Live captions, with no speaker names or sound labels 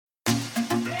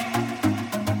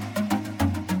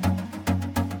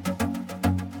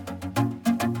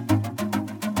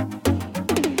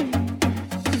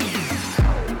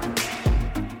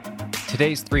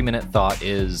Today's 3-minute thought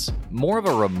is more of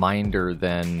a reminder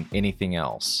than anything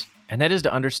else. And that is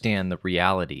to understand the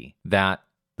reality that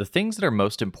the things that are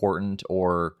most important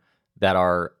or that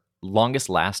are longest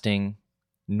lasting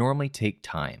normally take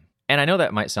time. And I know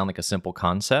that might sound like a simple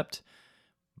concept,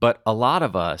 but a lot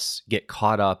of us get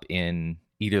caught up in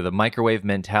either the microwave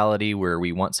mentality where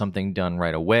we want something done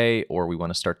right away, or we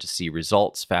want to start to see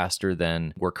results faster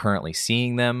than we're currently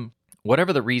seeing them,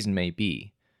 whatever the reason may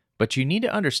be. But you need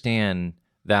to understand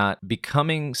that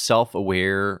becoming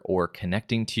self-aware or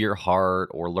connecting to your heart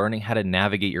or learning how to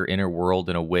navigate your inner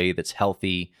world in a way that's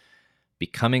healthy,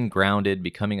 becoming grounded,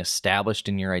 becoming established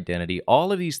in your identity,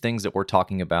 all of these things that we're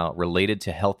talking about related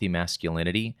to healthy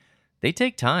masculinity, they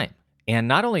take time. And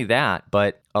not only that,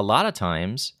 but a lot of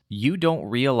times you don't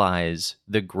realize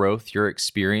the growth you're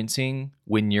experiencing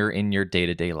when you're in your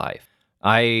day-to-day life.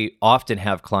 I often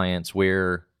have clients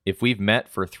where if we've met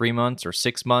for 3 months or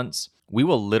 6 months, we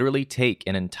will literally take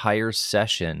an entire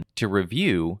session to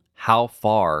review how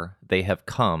far they have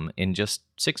come in just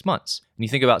 6 months. When you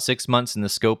think about 6 months in the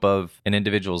scope of an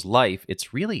individual's life,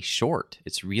 it's really short.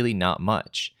 It's really not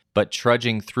much. But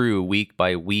trudging through week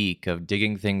by week of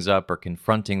digging things up or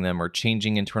confronting them or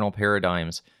changing internal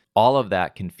paradigms, all of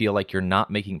that can feel like you're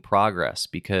not making progress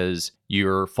because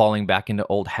you're falling back into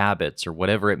old habits or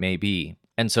whatever it may be.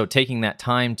 And so taking that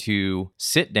time to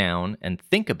sit down and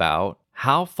think about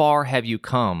how far have you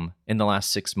come in the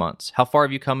last 6 months? How far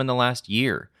have you come in the last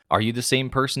year? Are you the same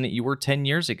person that you were 10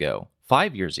 years ago,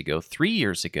 5 years ago, 3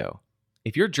 years ago?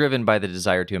 If you're driven by the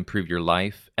desire to improve your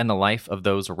life and the life of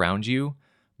those around you,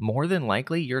 more than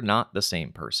likely you're not the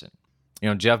same person.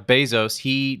 Jeff Bezos,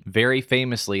 he very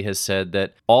famously has said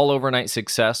that all overnight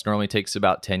success normally takes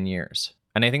about 10 years.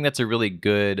 And I think that's a really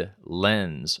good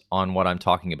lens on what I'm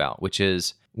talking about, which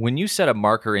is when you set a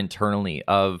marker internally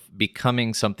of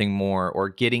becoming something more or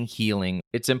getting healing,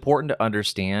 it's important to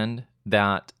understand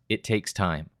that it takes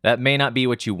time. That may not be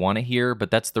what you want to hear,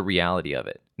 but that's the reality of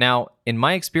it. Now, in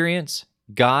my experience,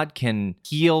 God can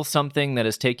heal something that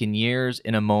has taken years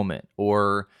in a moment,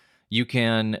 or you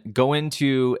can go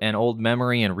into an old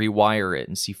memory and rewire it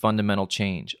and see fundamental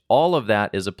change. All of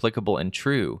that is applicable and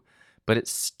true, but it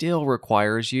still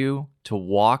requires you to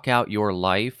walk out your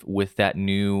life with that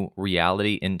new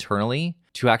reality internally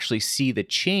to actually see the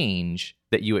change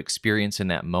that you experience in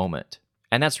that moment.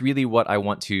 And that's really what I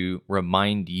want to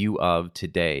remind you of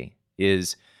today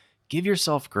is give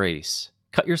yourself grace.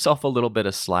 Cut yourself a little bit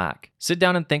of slack. Sit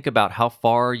down and think about how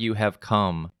far you have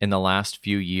come in the last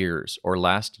few years or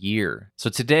last year. So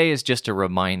today is just a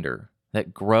reminder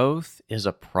that growth is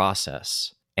a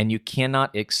process, and you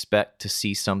cannot expect to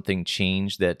see something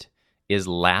change that is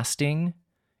lasting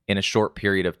in a short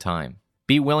period of time.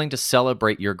 Be willing to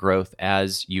celebrate your growth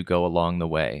as you go along the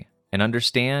way. And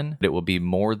understand that it will be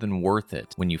more than worth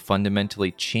it when you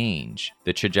fundamentally change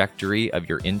the trajectory of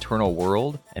your internal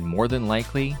world and more than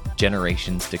likely,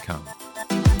 generations to come.